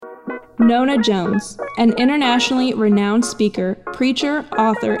Nona Jones, an internationally renowned speaker, preacher,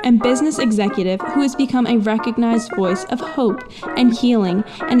 author, and business executive who has become a recognized voice of hope and healing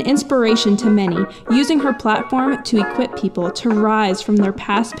and inspiration to many, using her platform to equip people to rise from their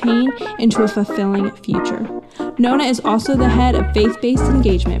past pain into a fulfilling future. Nona is also the head of faith-based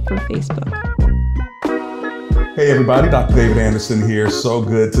engagement for Facebook. Hey everybody, Dr. David Anderson here. So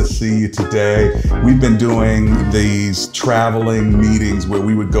good to see you today. We've been doing these traveling meetings where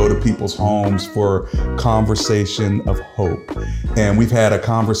we would go to people's homes for conversation of hope. And we've had a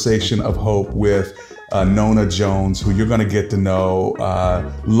conversation of hope with Nona Jones, who you're going to get to know.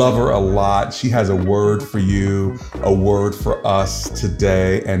 Love her a lot. She has a word for you, a word for us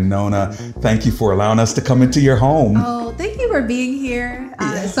today. And Nona, thank you for allowing us to come into your home. Oh, thank you for being here.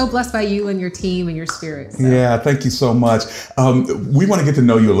 So blessed by you and your team and your spirit. So. Yeah, thank you so much. We want to get to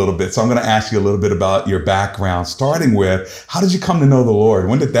know you a little bit. So I'm going to ask you a little bit about your background, starting with, how did you come to know the Lord?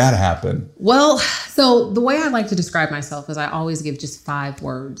 When did that happen? Well, so the way I like to describe myself is I always give just 5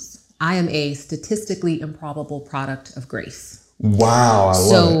 words. I am a statistically improbable product of grace. Wow, I love it.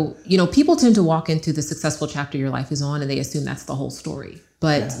 So, you know, people tend to walk into the successful chapter your life is on and they assume that's the whole story.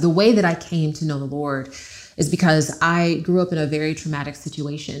 But the way that I came to know the Lord is because I grew up in a very traumatic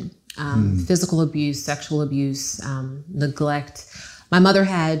situation. Physical abuse, sexual abuse, neglect. My mother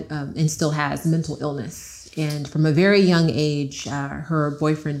had and still has mental illness. And from a very young age, her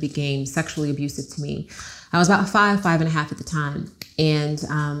boyfriend became sexually abusive to me. I was about 5.5 at the time. And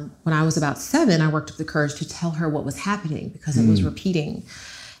when I was about 7, I worked up the courage to tell her what was happening because it was repeating.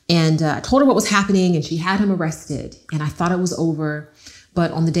 And I told her what was happening and she had him arrested and I thought it was over.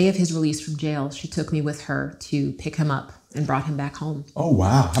 But on the day of his release from jail, she took me with her to pick him up and brought him back home. Oh,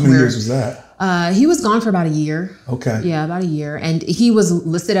 wow. How many years was that? He was gone for about a year. Okay. Yeah, about a year. And he was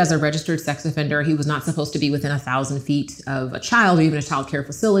listed as a registered sex offender. He was not supposed to be within 1,000 feet of a child or even a child care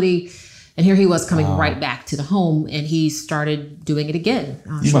facility. And here he was coming right back to the home and he started doing it again.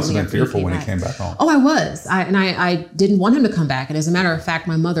 You must have been fearful when he came back home. Oh, I was. I didn't want him to come back. And as a matter of fact,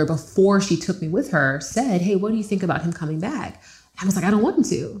 my mother, before she took me with her, said, hey, what do you think about him coming back? I was like, I don't want him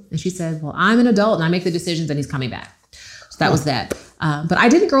to. And she said, well, I'm an adult and I make the decisions and he's coming back. So that was that. But I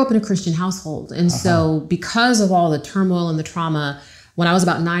didn't grow up in a Christian household. And so because of all the turmoil and the trauma, when I was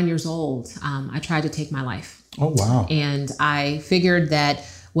about 9 years old, I tried to take my life. Oh, wow. And I figured that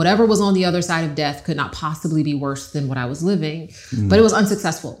whatever was on the other side of death could not possibly be worse than what I was living, but it was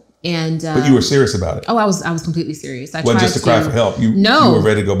unsuccessful. And but you were serious about it. Oh, I was completely serious. It wasn't just a cry for help. You were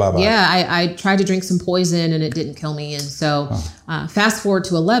ready to go bye-bye. Yeah, I tried to drink some poison and it didn't kill me. And so fast forward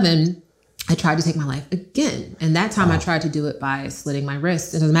to 11, I tried to take my life again. And that time I tried to do it by slitting my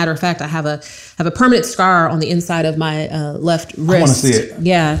wrist. And as a matter of fact, I have a permanent scar on the inside of my left wrist. I want to see it.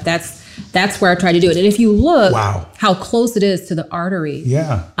 Yeah, that's where I tried to do it. And if you look how close it is to the artery,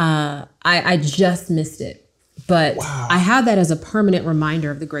 I just missed it. But I had that as a permanent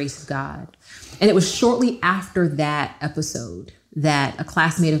reminder of the grace of God. And it was shortly after that episode that a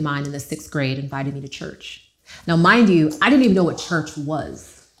classmate of mine in the 6th grade invited me to church. Now, mind you, I didn't even know what church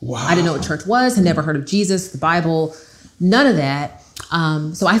was. Wow. I didn't know what church was, had never heard of Jesus, the Bible, none of that.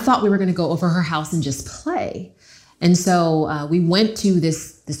 So I thought we were going to go over her house and just play. And so we went to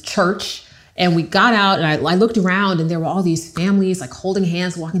this church and we got out and I looked around and there were all these families like holding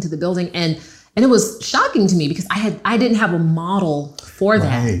hands, walking to the building. And it was shocking to me because I didn't have a model for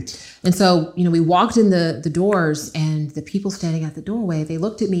that. Right. And so, you know, we walked in the doors and the people standing at the doorway, they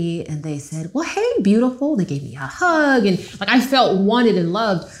looked at me and they said, well, hey, beautiful. They gave me a hug and like I felt wanted and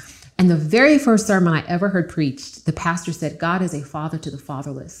loved. And the very first sermon I ever heard preached, the pastor said, God is a father to the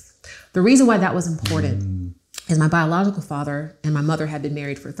fatherless. The reason why that was important is my biological father and my mother had been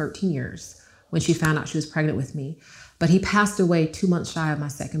married for 13 years when she found out she was pregnant with me. But he passed away 2 months shy of my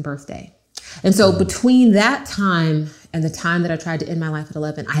 2nd birthday. And so between that time and the time that I tried to end my life at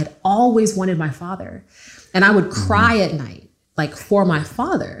 11, I had always wanted my father. And I would cry at night, like for my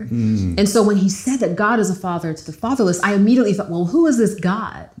father. And so when he said that God is a father to the fatherless, I immediately thought, well, who is this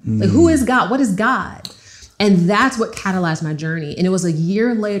God? Like, who is God? What is God? And that's what catalyzed my journey. And it was a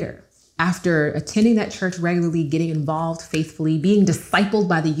year later, after attending that church regularly, getting involved faithfully, being discipled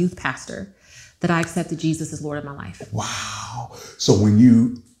by the youth pastor, that I accepted Jesus as Lord of my life. Wow. So when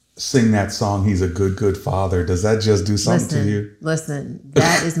you sing that song, He's a good, good father, does that just do something to you? Listen,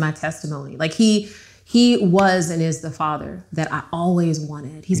 that is my testimony. Like he was and is the father that I always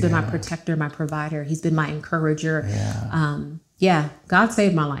wanted. He's been my protector, my provider. He's been my encourager. God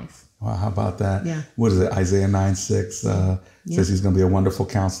saved my life. Wow, how about that? Yeah. What is it? Isaiah 9:6 says He's going to be a wonderful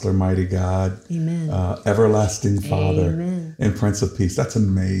counselor, mighty God, Amen. Everlasting Father, Amen. and Prince of Peace. That's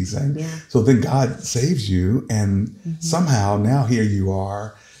amazing. Yeah. So then God saves you, and somehow now here you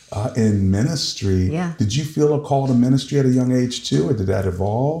are in ministry. Yeah. Did you feel a call to ministry at a young age too, or did that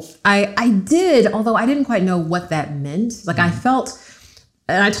evolve? I did, although I didn't quite know what that meant. Like I felt,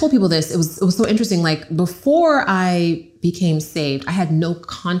 and I told people this, it was so interesting. Like before I became saved, I had no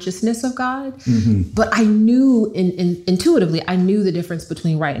consciousness of God, but I knew intuitively, I knew the difference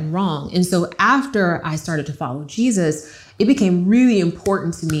between right and wrong. And so after I started to follow Jesus, it became really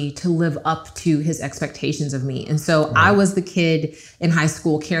important to me to live up to his expectations of me. And so I was the kid in high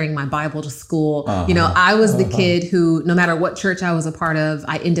school carrying my Bible to school. You know, I was the kid who, no matter what church I was a part of,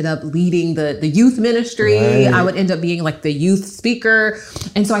 I ended up leading the youth ministry. Right. I would end up being like the youth speaker.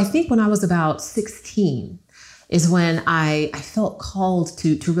 And so I think when I was about 16 is when I felt called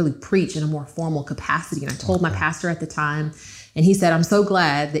to really preach in a more formal capacity. And I told my pastor at the time, and he said, "I'm so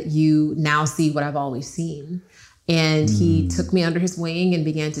glad that you now see what I've always seen." And he took me under his wing and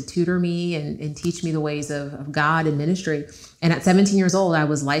began to tutor me and teach me the ways of God and ministry. And at 17 years old, I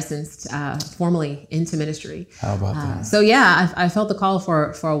was licensed formally into ministry. How about that? So yeah, I felt the call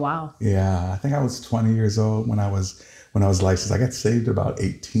for a while. Yeah, I think I was 20 years old when I was licensed. I got saved about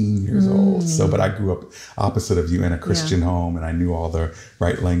 18 years old. So, but I grew up opposite of you in a Christian home, and I knew all the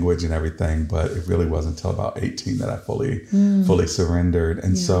right language and everything. But it really wasn't until about 18 that I fully surrendered.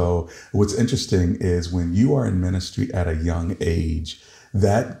 And so, what's interesting is when you are in ministry at a young age,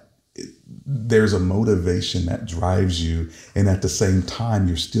 that there's a motivation that drives you, and at the same time,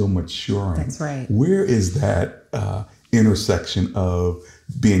 you're still maturing. That's right. Where is that intersection of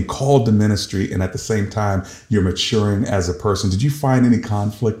being called to ministry and at the same time you're maturing as a person? Did you find any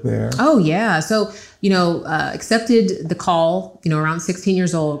conflict there? Oh yeah. So, accepted the call, around 16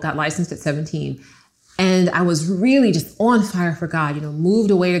 years old, got licensed at 17. And I was really just on fire for God,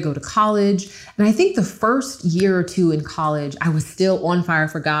 moved away to go to college. And I think the first year or two in college, I was still on fire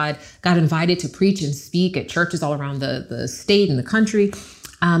for God, got invited to preach and speak at churches all around the state and the country.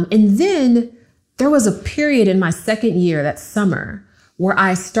 And then there was a period in my second year, that summer, where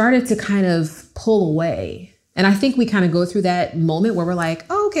I started to kind of pull away. And I think we kind of go through that moment where we're like,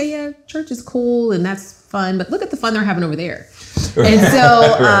 oh, okay, yeah, church is cool and that's fun, but look at the fun they're having over there. And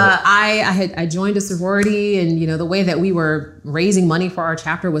so I joined a sorority, and the way that we were raising money for our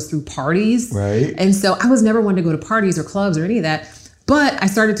chapter was through parties. Right. And so I was never one to go to parties or clubs or any of that. But I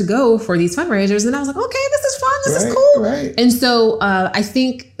started to go for these fundraisers, and I was like, okay, this is fun. This is cool. Right. And so I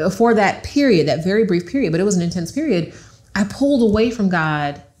think for that period, that very brief period, but it was an intense period, I pulled away from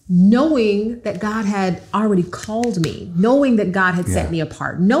God, knowing that God had already called me, knowing that God had set me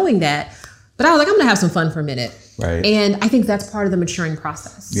apart, knowing that. But I was like, I'm going to have some fun for a minute. Right. And I think that's part of the maturing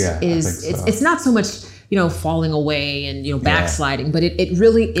process. Yeah, It's not so much, falling away and, backsliding, but it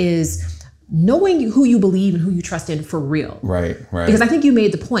really is knowing who you believe and who you trust in for real. Right. Because I think you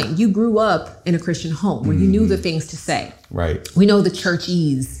made the point. You grew up in a Christian home where you knew the things to say. Right. We know the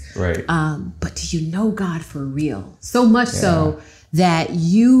churchese. Right. But do you know God for real? So much so that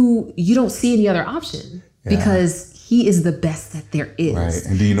you don't see any other option because he is the best that there is. Right.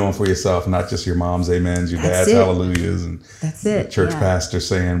 And do you know him for yourself, not just your mom's amens, your dad's hallelujahs, and that's it. The church pastor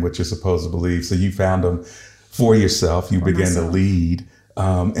saying what you're supposed to believe. So you found him for yourself. You began to lead.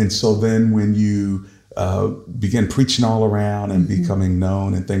 And so then when you began preaching all around and becoming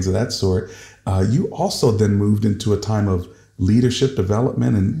known and things of that sort, you also then moved into a time of leadership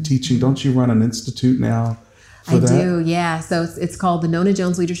development and teaching. Don't you run an institute now for that? I do, yeah. So it's called the Nona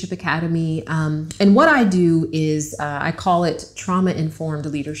Jones Leadership Academy. And what I do is I call it trauma-informed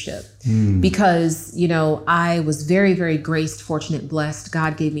leadership because, I was very, very graced, fortunate, blessed.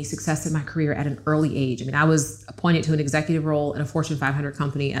 God gave me success in my career at an early age. I mean, I was appointed to an executive role at a Fortune 500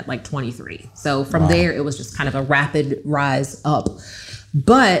 company at like 23. So from there, it was just kind of a rapid rise up.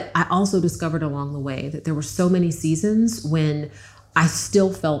 But I also discovered along the way that there were so many seasons when I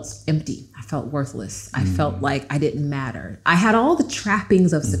still felt empty. I felt worthless. I felt like I didn't matter. I had all the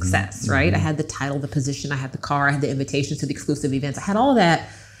trappings of success, right? I had the title, the position, I had the car, I had the invitations to the exclusive events. I had all that,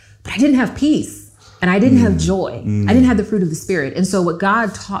 but I didn't have peace and I didn't have joy. I didn't have the fruit of the Spirit. And so what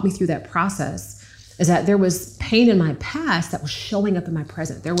God taught me through that process is that there was pain in my past that was showing up in my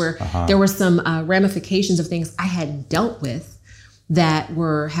present. There were some ramifications of things I had dealt with that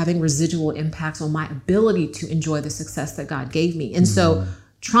were having residual impacts on my ability to enjoy the success that God gave me. And so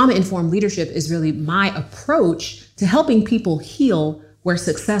trauma-informed leadership is really my approach to helping people heal where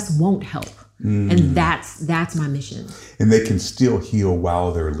success won't help. And that's my mission. And they can still heal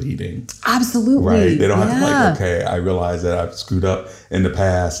while they're leading. Absolutely. Right. They don't have to like, okay, I realize that I've screwed up in the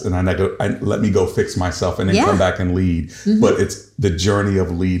past and let me go fix myself and then come back and lead. But it's the journey of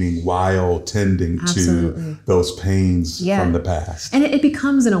leading while tending to those pains from the past. And it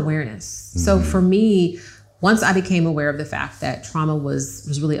becomes an awareness. So for me, once I became aware of the fact that trauma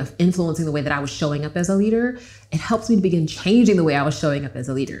was really influencing the way that I was showing up as a leader, it helps me to begin changing the way I was showing up as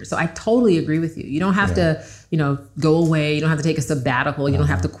a leader. So I totally agree with you. You don't have to, go away. You don't have to take a sabbatical. You don't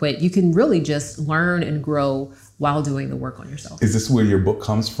have to quit. You can really just learn and grow while doing the work on yourself. Is this where your book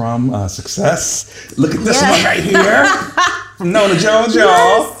comes from? Success? Look at this one right here from Nona Jones,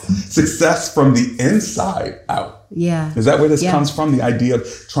 y'all. Success from the inside out. Yeah. Is that where this comes from? The idea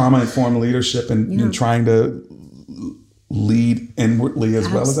of trauma-informed leadership and trying to lead inwardly as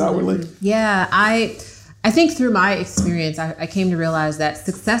well as outwardly? Yeah. I think through my experience, I came to realize that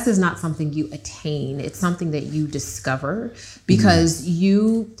success is not something you attain. It's something that you discover, because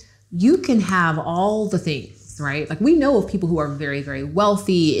you can have all the things, right? Like, we know of people who are very, very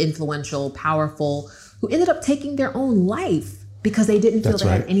wealthy, influential, powerful, who ended up taking their own life because they didn't feel they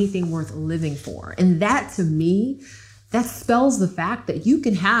had anything worth living for. And that, to me, that spells the fact that you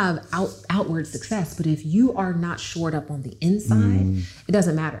can have outward success, but if you are not shored up on the inside, it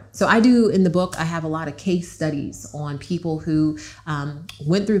doesn't matter. So I do, in the book, I have a lot of case studies on people who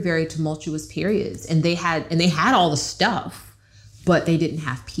went through very tumultuous periods, and they had all the stuff, but they didn't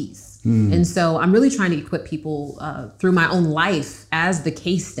have peace. And so I'm really trying to equip people through my own life as the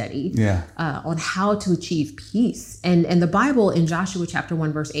case study on how to achieve peace. And the Bible, in Joshua chapter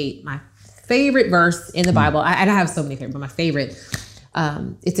 1, verse 8, my favorite verse in the Bible, I don't have so many favorites, but my favorite,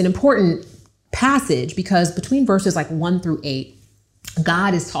 it's an important passage, because between verses like 1 through 8,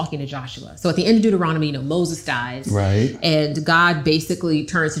 God is talking to Joshua. So at the end of Deuteronomy, Moses dies. Right. And God basically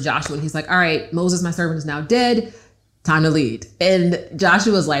turns to Joshua and he's like, all right, Moses, my servant, is now dead. Time to lead. And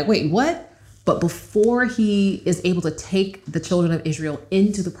Joshua's like, wait, what? But before he is able to take the children of Israel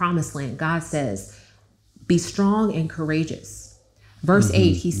into the promised land, God says, be strong and courageous. Verse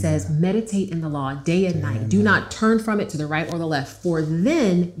 8, he says, meditate in the law day and night. Do not turn from it to the right or the left, for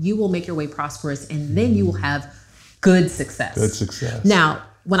then you will make your way prosperous, and then you will have good success. Good success. Now,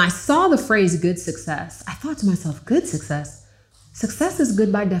 when I saw the phrase good success, I thought to myself, good success? Success is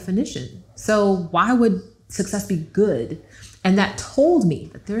good by definition. So why would success be good? And that told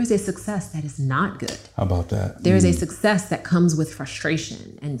me that there is a success that is not good. How about that? There is a success that comes with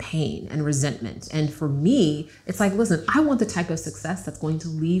frustration and pain and resentment. And for me, it's like, listen, I want the type of success that's going to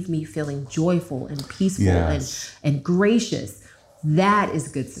leave me feeling joyful and peaceful and gracious. That is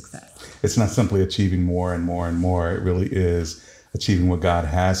good success. It's not simply achieving more and more and more. It really is achieving what God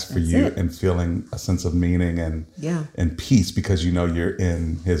has for you and feeling a sense of meaning and peace, because you know you're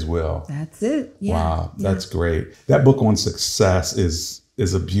in His will. That's it. Yeah. Wow, that's great. That book on success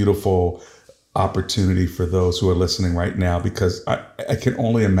is a beautiful opportunity for those who are listening right now, because I can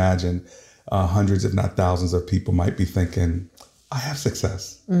only imagine hundreds, if not thousands, of people might be thinking, I have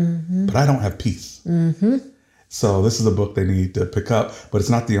success, but I don't have peace. So this is a book they need to pick up, but it's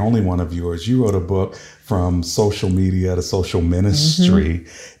not the only one of yours. You wrote a book, From Social Media to Social Ministry,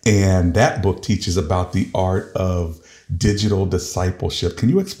 and that book teaches about the art of digital discipleship. Can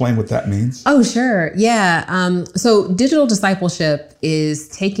you explain what that means? Oh, sure. Yeah. So digital discipleship is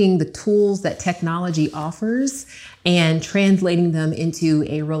taking the tools that technology offers and translating them into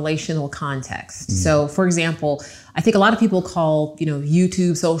a relational context. So, for example, I think a lot of people call,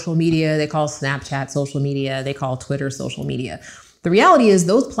 YouTube social media, they call Snapchat social media, they call Twitter social media. The reality is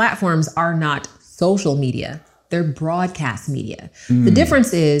those platforms are not social media, they're broadcast media. The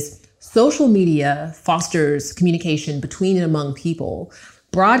difference is social media fosters communication between and among people.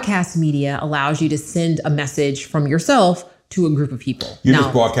 Broadcast media allows you to send a message from yourself to a group of people. You're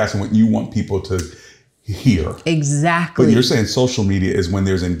just broadcasting what you want people to hear. Exactly. But you're saying social media is when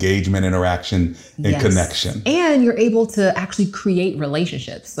there's engagement, interaction, and connection. And you're able to actually create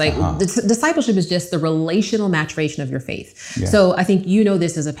relationships. Like discipleship is just the relational maturation of your faith. Yeah. So I think you know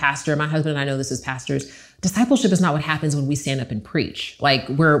this as a pastor. My husband and I know this as pastors. Discipleship is not what happens when we stand up and preach. Like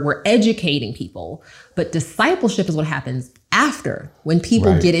we're educating people, but discipleship is what happens after, when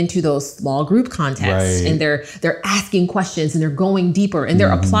people get into those small group contexts and they're asking questions and they're going deeper and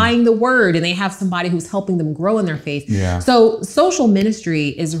they're applying the word and they have somebody who's helping them grow in their faith. Yeah. So social ministry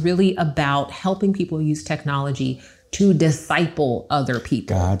is really about helping people use technology to disciple other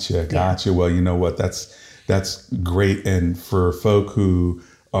people. Gotcha. Yeah. Well, you know what? That's great. And for folk who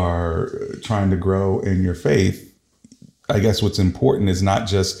are trying to grow in your faith, I guess what's important is not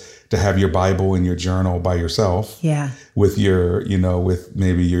just to have your Bible and your journal by yourself. Yeah. With your, with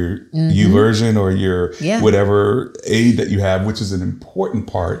maybe your YouVersion or your whatever aid that you have, which is an important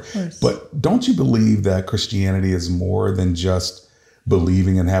part. But don't you believe that Christianity is more than just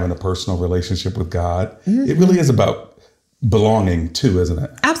believing and having a personal relationship with God? It really is about belonging too, isn't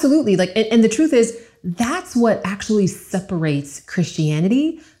it? Absolutely. And the truth is, that's what actually separates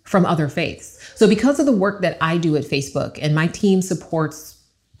Christianity from other faiths. So because of the work that I do at Facebook, and my team supports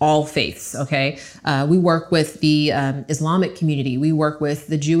all faiths, okay? We work with the Islamic community. We work with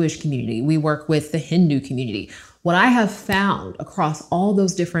the Jewish community. We work with the Hindu community. What I have found across all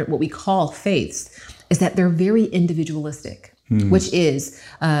those different, what we call faiths, is that they're very individualistic, which is,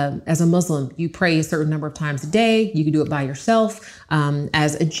 as a Muslim, you pray a certain number of times a day. You can do it by yourself.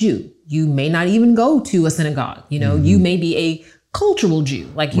 As a Jew, you may not even go to a synagogue. You may be a cultural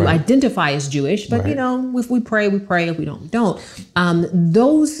Jew, like you identify as Jewish, but if we pray, we pray. If we don't, we don't.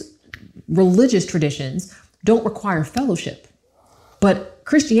 Those religious traditions don't require fellowship, but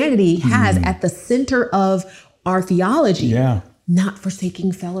Christianity has at the center of our theology, not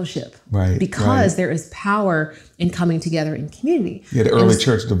forsaking fellowship, because there is power in coming together in community. Yeah, the early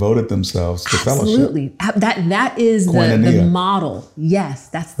church devoted themselves to fellowship. Absolutely. That is the model. Yes,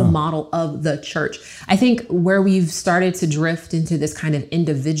 that's the model of the church. I think where we've started to drift into this kind of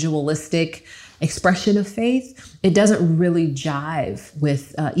individualistic expression of faith, it doesn't really jive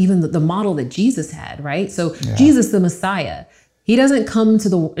with even the model that Jesus had, right? So Jesus, the Messiah, he doesn't come into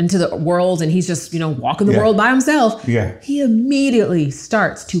the world and he's just, walking the world by himself. He immediately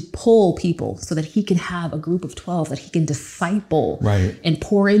starts to pull people so that he can have a group of 12 that he can disciple and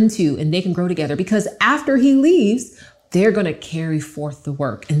pour into, and they can grow together. Because after he leaves, they're going to carry forth the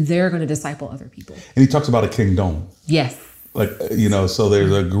work and they're going to disciple other people. And he talks about a kingdom. Yes. So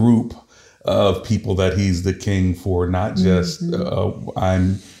there's a group of people that he's the king for, not just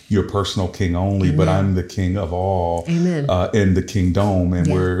I'm your personal king only, but I'm the king of all in the kingdom, and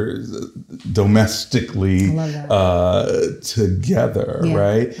we're domestically together,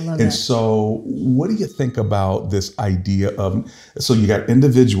 right? And so what do you think about this idea of, so you got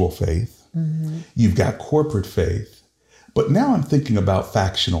individual faith, you've got corporate faith, but now I'm thinking about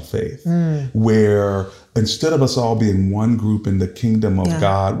factional faith, where instead of us all being one group in the kingdom of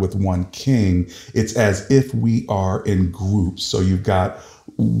God with one king, it's as if we are in groups. So you've got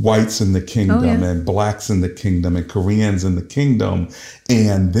whites in the kingdom and blacks in the kingdom and Koreans in the kingdom.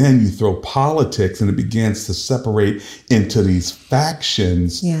 And then you throw politics and it begins to separate into these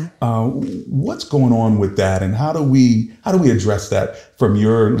factions. What's going on with that? And how do we address that from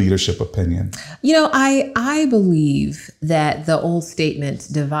your leadership opinion? I believe that the old statement,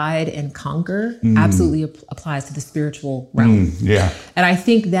 divide and conquer, absolutely applies to the spiritual realm. And I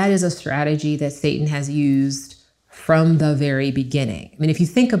think that is a strategy that Satan has used from the very beginning. I mean, if you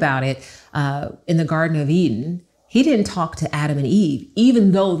think about it, in the Garden of Eden, he didn't talk to Adam and Eve,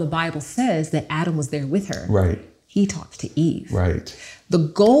 even though the Bible says that Adam was there with her. He talked to Eve. The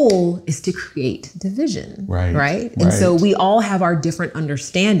goal is to create division. And so we all have our different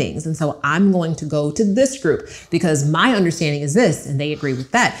understandings. And so I'm going to go to this group because my understanding is this, and they agree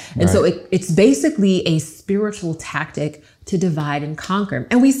with that. And so it's basically a spiritual tactic to divide and conquer.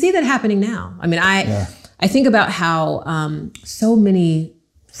 And we see that happening now. I mean, I think about how so many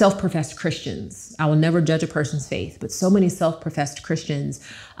self-professed Christians, I will never judge a person's faith, but so many self-professed Christians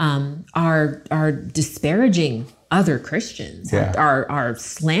are disparaging other Christians, are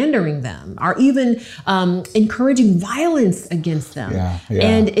slandering them, are even encouraging violence against them.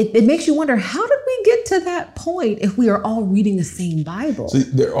 And it makes you wonder, how did we get to that point if we are all reading the same Bible? So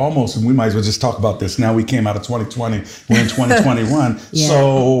they're almost, and we might as well just talk about this. Now we came out of 2020, we're in 2021.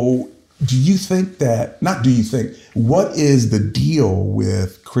 So do you think that, what is the deal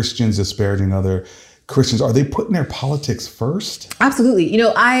with Christians disparaging other Christians? Are they putting their politics first? Absolutely.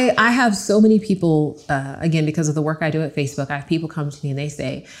 I have so many people, again, because of the work I do at Facebook, I have people come to me and they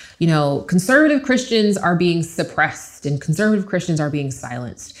say, conservative Christians are being suppressed and conservative Christians are being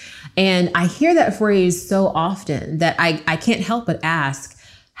silenced. And I hear that phrase so often that I can't help but ask,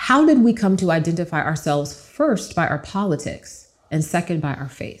 how did we come to identify ourselves first by our politics and second by our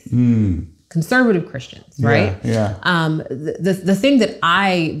faith? Conservative Christians, right? The thing that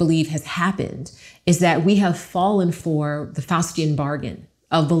I believe has happened is that we have fallen for the Faustian bargain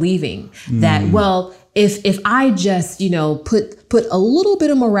of believing that, well, if I just, put a little bit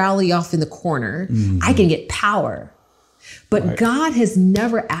of morality off in the corner, I can get power. But God has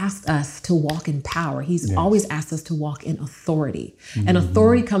never asked us to walk in power. He's always asked us to walk in authority. And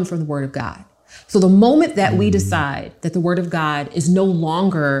authority comes from the Word of God. So the moment that we decide that the Word of God is no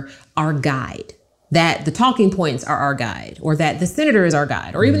longer our guide, that the talking points are our guide, or that the senator is our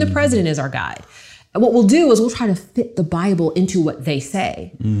guide, or even the president is our guide, what we'll do is we'll try to fit the Bible into what they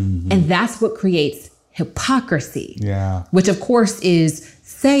say. And that's what creates hypocrisy, which of course is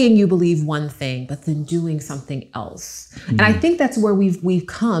saying you believe one thing, but then doing something else. And I think that's where we've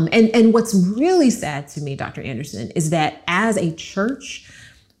come. And what's really sad to me, Dr. Anderson, is that as a church,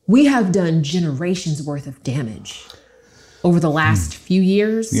 we have done generations worth of damage over the last few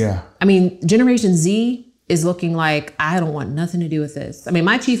years. Yeah. I mean, Generation Z is looking like, I don't want nothing to do with this. I mean,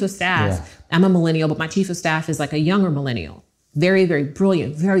 my chief of staff, I'm a millennial, but my chief of staff is like a younger millennial. Very, very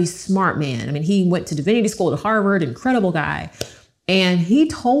brilliant, very smart man. I mean, he went to divinity school at Harvard, incredible guy. And he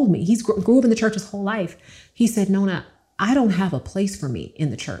told me, he grew up in the church his whole life. He said, Nona, I don't have a place for me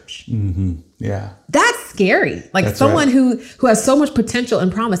in the church. Mm-hmm. Yeah. That's scary. Like That's someone right. who has so much potential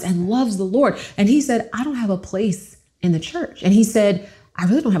and promise and loves the Lord. And he said, I don't have a place in the church. And he said, I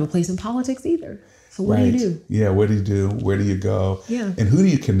really don't have a place in politics either. So what do you do? Yeah. What do you do? Where do you go? Yeah. And who do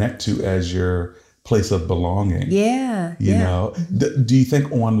you connect to as your place of belonging? Yeah. You know, do you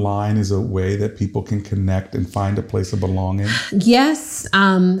think online is a way that people can connect and find a place of belonging? Yes.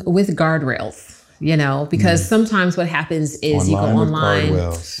 With guardrails. You know, because sometimes what happens is you go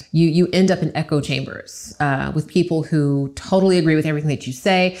online, you end up in echo chambers with people who totally agree with everything that you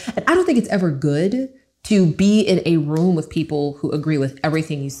say. And I don't think it's ever good to be in a room with people who agree with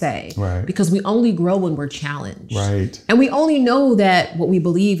everything you say. Right. Because we only grow when we're challenged. Right. And we only know that what we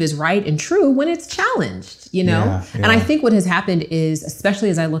believe is right and true when it's challenged, you know? Yeah. And I think what has happened is, especially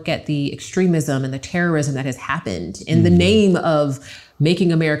as I look at the extremism and the terrorism that has happened in the name of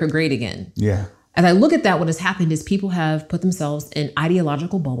making America great again. Yeah. As I look at that, what has happened is people have put themselves in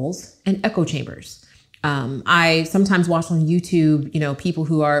ideological bubbles and echo chambers. I sometimes watch on YouTube, you know, people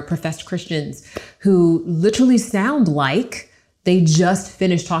who are professed Christians who literally sound like they just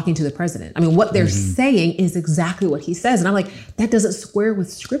finished talking to the president. I mean, what they're saying is exactly what he says. And I'm like, that doesn't square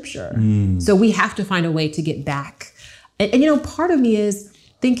with scripture. So we have to find a way to get back. And, you know, part of me is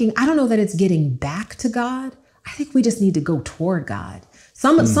thinking, I don't know that it's getting back to God. I think we just need to go toward God.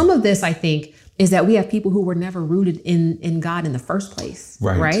 Some of this, I think, is that we have people who were never rooted in God in the first place.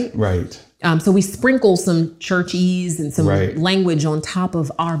 Right. So we sprinkle some churchese and some language on top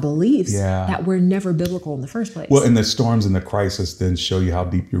of our beliefs that were never biblical in the first place. Well, and the storms and the crisis then show you how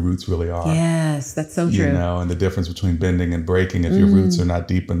deep your roots really are. Yes, that's so true. You know, and the difference between bending and breaking. If your roots are not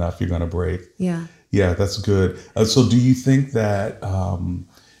deep enough, you're going to break. Yeah. Yeah, that's good. So do you think that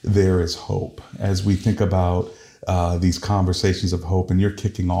there is hope as we think about these conversations of hope, and you're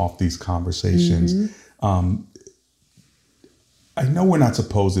kicking off these conversations? I know we're not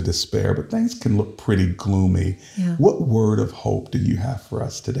supposed to despair, but things can look pretty gloomy. Yeah. What word of hope do you have for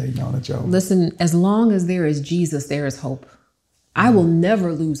us today, Nona Jones? Listen, as long as there is Jesus, there is hope. I will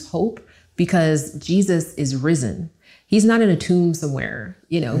never lose hope because Jesus is risen. He's not in a tomb somewhere.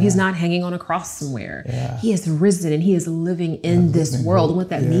 You know, he's not hanging on a cross somewhere. Yeah. He is risen and he is living in this world. And what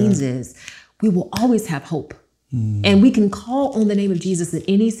that means is we will always have hope. And we can call on the name of Jesus in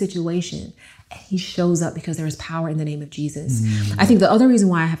any situation, and he shows up because there is power in the name of Jesus. I think the other reason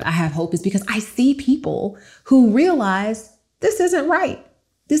why I have hope is because I see people who realize this isn't right.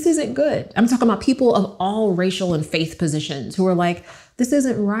 This isn't good. I'm talking about people of all racial and faith positions who are like, this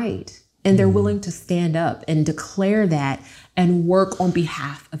isn't right. And they're willing to stand up and declare that and work on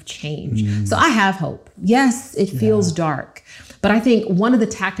behalf of change. So I have hope. Yes, it feels dark. But I think one of the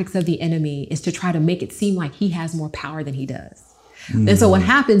tactics of the enemy is to try to make it seem like he has more power than he does. And so what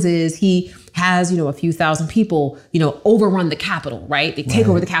happens is he has, you know, a few thousand people, you know, overrun the Capitol, right? They take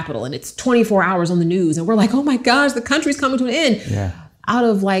over the Capitol and it's 24 hours on the news. And we're like, oh my gosh, the country's coming to an end. Yeah. Out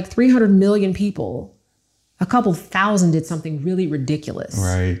of like 300 million people, a couple thousand did something really ridiculous.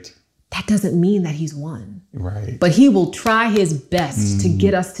 Right. That doesn't mean that he's won. Right. But he will try his best to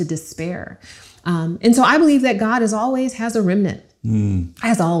get us to despair. And so I believe that God as always has a remnant.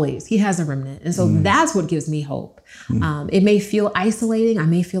 As always, he has a remnant. And so that's what gives me hope. It may feel isolating. I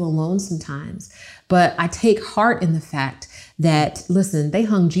may feel alone sometimes, but I take heart in the fact that, listen, they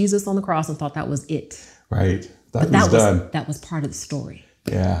hung Jesus on the cross and thought that was it. Right. That was part of the story.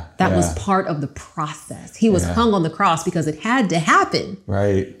 Yeah. That was part of the process. He was hung on the cross because it had to happen.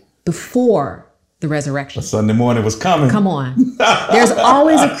 Right. Before the resurrection. But Sunday morning was coming. Come on. There's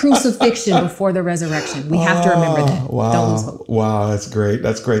always a crucifixion before the resurrection. We have to remember that. Wow. Don't lose hope. Wow, that's great.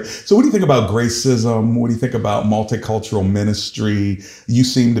 That's great. So what do you think about gracism? What do you think about multicultural ministry? You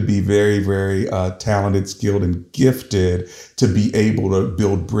seem to be very, very talented, skilled, and gifted to be able to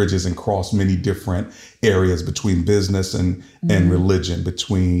build bridges and cross many different areas between business and religion,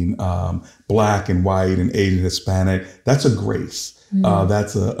 between Black and white and Asian, Hispanic. That's a grace.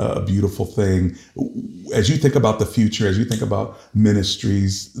 That's a beautiful thing. As you think about the future, as you think about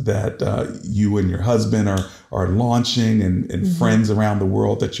ministries that you and your husband are launching and friends around the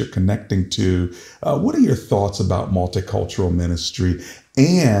world that you're connecting to, what are your thoughts about multicultural ministry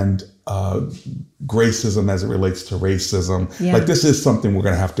and gracism as it relates to racism? Like, this is something we're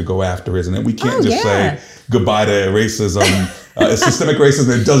going to have to go after, isn't it? We can't say goodbye to racism Systemic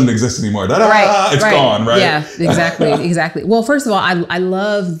racism, it doesn't exist anymore. It's gone, right? Yeah, exactly. Well, first of all, I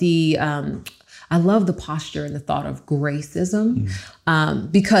love the posture and the thought of gracism,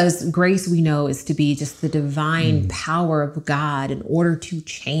 because grace, we know, is to be just the divine power of God in order to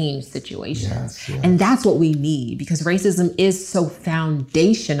change situations. Yes. And that's what we need, because racism is so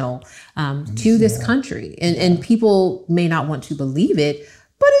foundational to this country. And people may not want to believe it,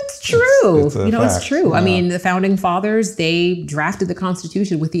 but it's true. It's true. Yeah. I mean, the founding fathers, they drafted the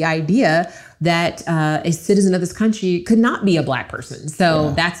Constitution with the idea that a citizen of this country could not be a Black person.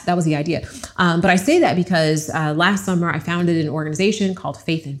 So that was the idea. But I say that because last summer I founded an organization called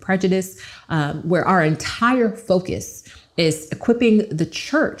Faith and Prejudice, where our entire focus is equipping the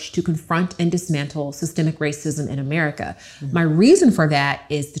church to confront and dismantle systemic racism in America. My reason for that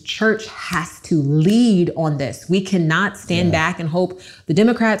is the church has to lead on this. We cannot stand back and hope the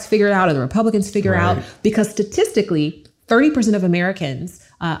Democrats figure it out or the Republicans figure out, because statistically, 30% of Americans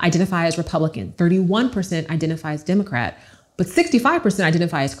identify as Republican, 31% identify as Democrat, but 65%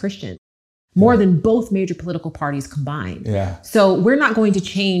 identify as Christian. More than both major political parties combined. Yeah. So we're not going to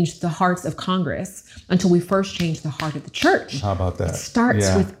change the hearts of Congress until we first change the heart of the church. How about that? It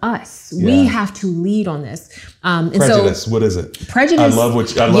starts with us. We have to lead on this. Prejudice, what is it? Prejudice. I love your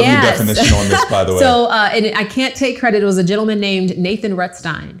definition on this, by the way. So, and I can't take credit. It was a gentleman named Nathan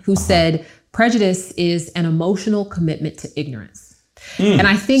Rutstein who said, prejudice is an emotional commitment to ignorance. And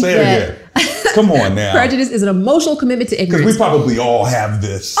I think that come on now. Prejudice is an emotional commitment to ignorance. Because we probably all have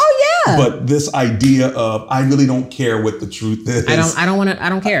this. Oh yeah. But this idea of, I really don't care what the truth is. I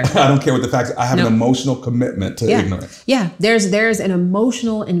don't care. I don't care what the facts. I have an emotional commitment to ignorance. Yeah. There's an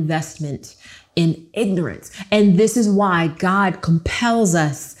emotional investment in ignorance. And this is why God compels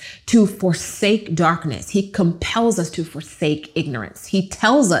us to forsake darkness. He compels us to forsake ignorance. He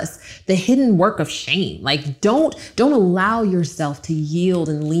tells us the hidden work of shame. Like, don't allow yourself to yield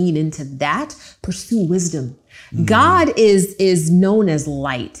and lean into that. Pursue wisdom. God is known as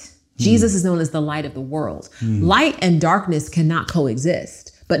light. Jesus is known as the light of the world. Light and darkness cannot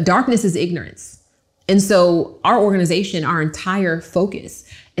coexist, but darkness is ignorance. And so our organization, our entire focus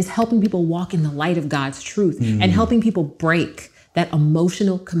is helping people walk in the light of God's truth and helping people break that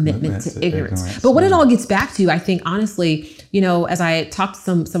emotional commitment to ignorance. But what it all gets back to, I think, honestly, as I talk to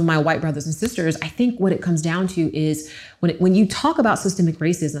some of my white brothers and sisters, I think what it comes down to is when you talk about systemic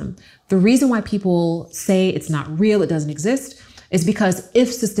racism, the reason why people say it's not real, it doesn't exist, is because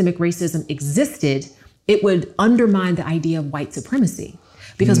if systemic racism existed, it would undermine the idea of white supremacy.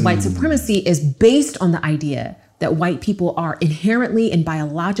 Because white supremacy is based on the idea that white people are inherently and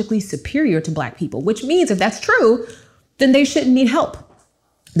biologically superior to Black people, which means if that's true, then they shouldn't need help.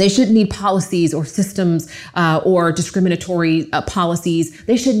 They shouldn't need policies or systems or discriminatory policies.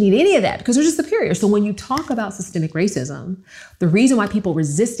 They shouldn't need any of that because they're just superior. So when you talk about systemic racism, the reason why people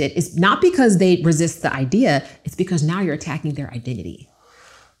resist it is not because they resist the idea, it's because now you're attacking their identity.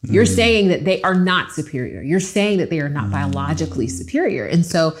 You're saying that they are not superior. You're saying that they are not biologically superior. And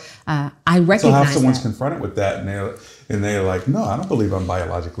so I recognize So how if someone's confronted with that and they're like, no, I don't believe I'm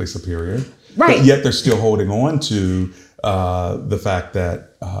biologically superior. Right. But yet they're still holding on to the fact that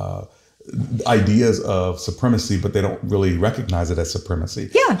ideas of supremacy, but they don't really recognize it as supremacy.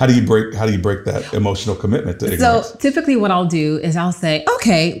 Yeah. How do you break that emotional commitment to ignorance? So typically what I'll do is I'll say,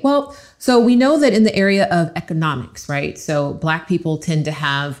 okay, well, so we know that in the area of economics, right? So Black people tend to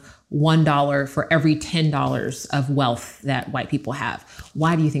have $1 for every $10 of wealth that white people have.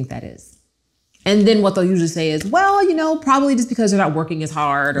 Why do you think that is? And then what they'll usually say is, well, probably just because they're not working as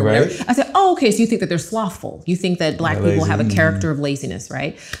hard or whatever. I say, oh, okay. So you think that they're slothful. You think that Black people have a character of laziness,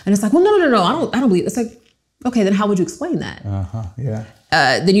 right? And it's like, well, no. I don't believe it. It's like, okay, then how would you explain that? Yeah.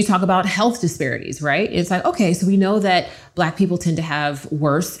 Then you talk about health disparities, right? It's like, okay, so we know that Black people tend to have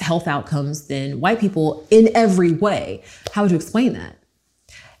worse health outcomes than white people in every way. How would you explain that?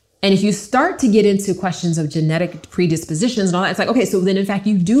 And if you start to get into questions of genetic predispositions and all that, it's like, okay, so then in fact,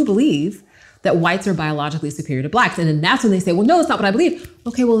 you do believe that whites are biologically superior to Blacks. And then that's when they say, well, no, it's not what I believe.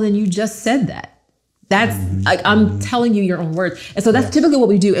 Okay, well, then you just said that. That's like, I'm telling you your own words. And so that's typically what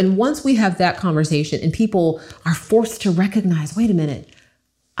we do. And once we have that conversation and people are forced to recognize, wait a minute,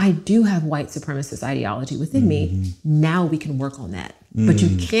 I do have white supremacist ideology within me. Now we can work on that. But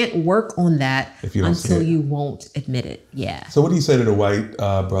you can't work on that until you won't admit it. Yeah. So what do you say to the white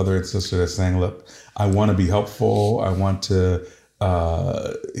brother and sister that's saying, look, I want to be helpful. I want to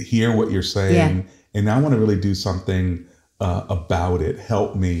hear what you're saying, and I want to really do something about it.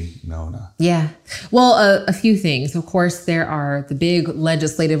 Help me, Nona. Yeah. Well, a few things. Of course, there are the big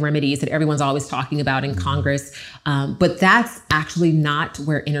legislative remedies that everyone's always talking about in Congress, but that's actually not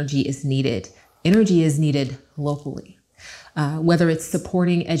where energy is needed. Energy is needed locally. whether it's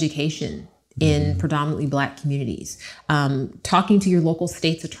supporting education in predominantly Black communities, talking to your local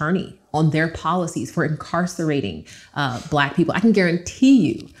state's attorney on their policies for incarcerating Black people. I can guarantee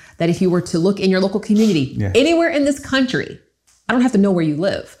you that if you were to look in your local community, anywhere in this country, I don't have to know where you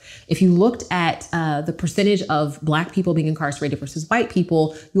live. If you looked at the percentage of Black people being incarcerated versus white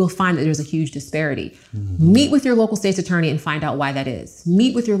people, you will find that there's a huge disparity. Meet with your local state's attorney and find out why that is.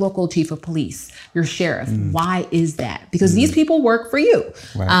 Meet with your local chief of police, your sheriff. Why is that? Because these people work for you.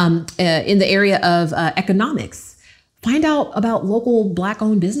 In the area of economics. Find out about local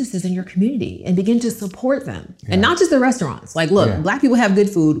Black-owned businesses in your community and begin to support them. And not just the restaurants. Like, look, Black people have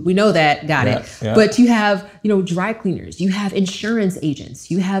good food. We know that. Got it. But you have, dry cleaners. You have insurance agents.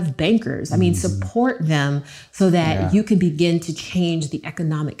 You have bankers. I mean, support them so that you can begin to change the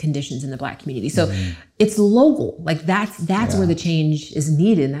economic conditions in the Black community. So it's local. Like, that's where the change is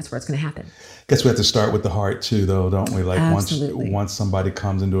needed, and that's where it's going to happen. Guess we have to start with the heart too, though, don't we? Like once somebody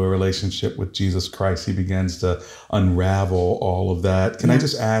comes into a relationship with Jesus Christ, he begins to unravel all of that. Can I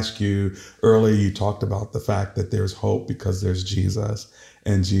just ask you, earlier you talked about the fact that there's hope because there's Jesus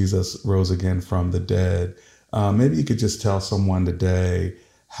and Jesus rose again from the dead. Maybe you could just tell someone today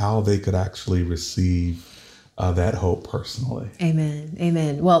how they could actually receive that hope personally. Amen.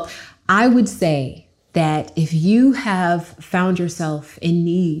 Amen. Well, I would say that if you have found yourself in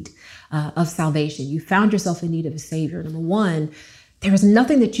need of salvation, you found yourself in need of a Savior, number one, there is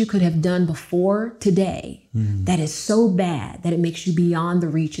nothing that you could have done before today that is so bad that it makes you beyond the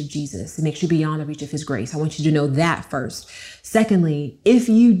reach of Jesus. It makes you beyond the reach of his grace. I want you to know that first. Secondly, if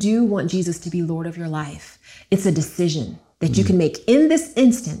you do want Jesus to be Lord of your life, it's a decision that you can make in this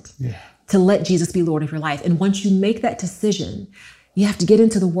instant to let Jesus be Lord of your life. And once you make that decision, you have to get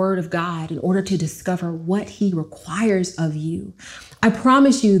into the Word of God in order to discover what he requires of you. I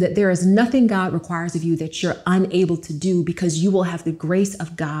promise you that there is nothing God requires of you that you're unable to do, because you will have the grace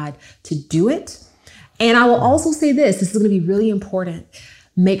of God to do it. And I will also say this is going to be really important.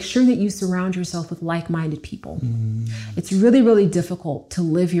 Make sure that you surround yourself with like-minded people. It's really, really difficult to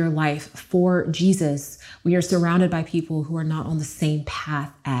live your life for Jesus when you're surrounded by people who are not on the same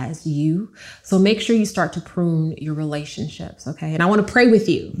path as you. So make sure you start to prune your relationships, okay? And I want to pray with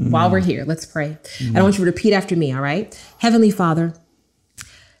you while we're here. Let's pray. And I want you to repeat after me, all right? Heavenly Father,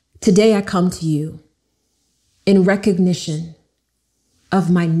 today I come to you in recognition of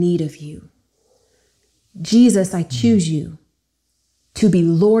my need of you. Jesus, I choose you to be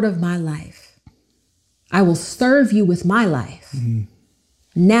Lord of my life. I will serve you with my life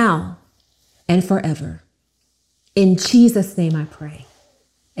now and forever. In Jesus' name I pray.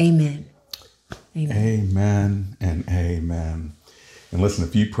 Amen. Amen. Amen and amen. And listen,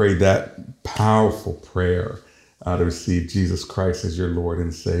 if you prayed that powerful prayer to receive Jesus Christ as your Lord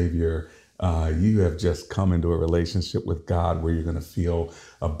and Savior, you have just come into a relationship with God where you're going to feel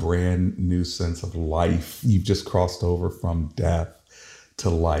a brand new sense of life. You've just crossed over from death to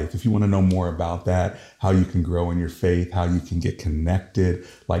life. If you want to know more about that, how you can grow in your faith, how you can get connected,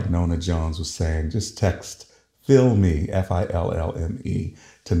 like Nona Jones was saying, just text FILLME, FILLME,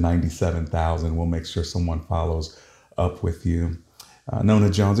 to 97,000. We'll make sure someone follows up with you.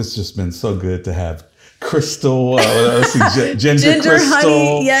 Nona Jones, it's just been so good to have Crystal, ginger crystal.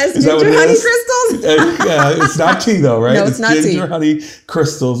 Honey, yes, ginger honey crystals. It's not tea though, right? No, it's not ginger tea. honey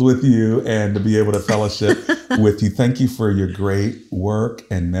crystals with you, and to be able to fellowship with you. Thank you for your great work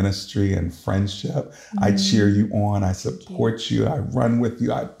and ministry and friendship. I cheer you on. I support you. I run with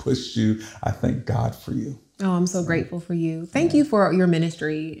you. I push you. I thank God for you. Oh, I'm so grateful for you. Thank you for your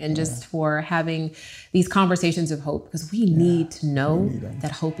ministry and just for having these conversations of hope, because we need to know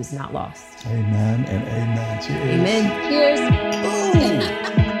that hope is not lost. Amen and amen. Cheers. Amen. Cheers. Ooh.